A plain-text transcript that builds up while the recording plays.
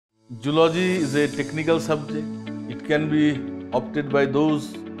Zoology is a technical subject. It can be opted by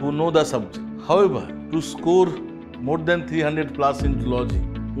those who know the subject. However, to score more than 300 plus in Zoology,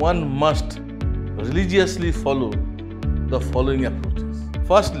 one must religiously follow the following approaches.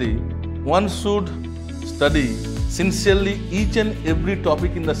 Firstly, one should study sincerely each and every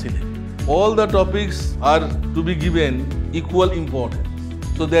topic in the syllabus. All the topics are to be given equal importance.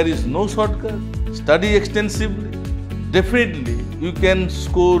 So there is no shortcut. Study extensively. Definitely you can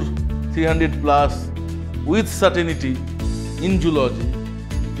score 300 plus with certainty in Zoology,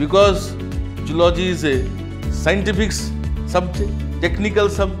 because Zoology is a scientific subject, technical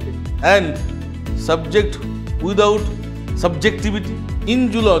subject, and subject without subjectivity. In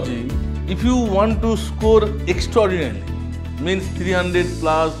Zoology, if you want to score extraordinarily, means 300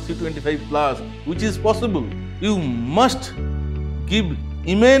 plus, 325 plus, which is possible, you must give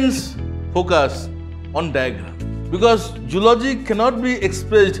immense focus on diagram, because Zoology cannot be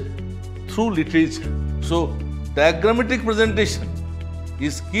expressed through literature. So, diagrammatic presentation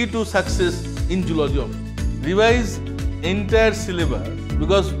is key to success in Zoology Optional. Revise entire syllabus,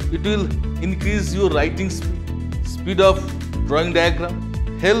 because it will increase your writing speed of drawing diagram,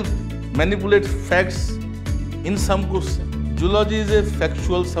 help manipulate facts in some questions. Zoology is a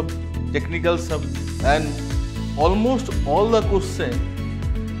factual subject, technical subject, and almost all the questions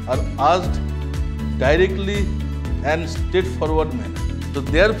are asked directly and straightforward manner. So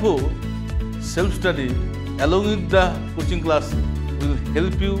therefore, self-study along with the coaching classes will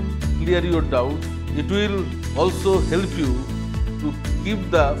help you clear your doubts. It will also help you to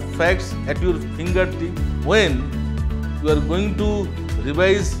keep the facts at your fingertip when you are going to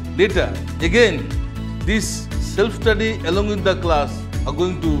revise later. Again, this self-study along with the class are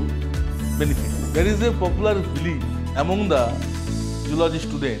going to benefit. There is a popular belief among the Zoology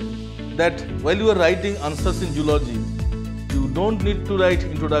students that while you are writing answers in Zoology, you don't need to write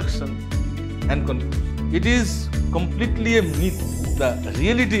introduction and conclusion. It is completely a myth. The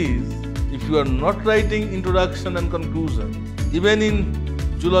reality is, if you are not writing introduction and conclusion, even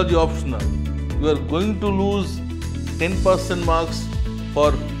in Zoology Optional, you are going to lose 10% marks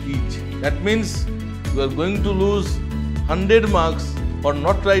for each. That means you are going to lose 100 marks for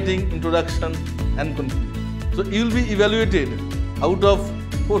not writing introduction and conclusion. So you will be evaluated out of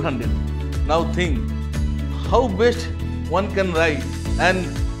 400. Now think how best one can write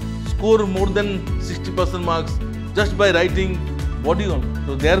and score more than 60% marks just by writing body on.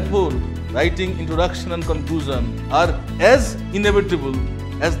 So therefore, writing introduction and conclusion are as inevitable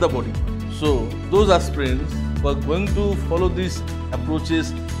as the body. So those aspirants who are going to follow these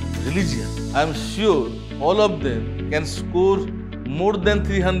approaches religiously, I am sure all of them can score more than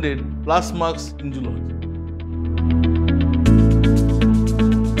 300 plus marks in Zoology.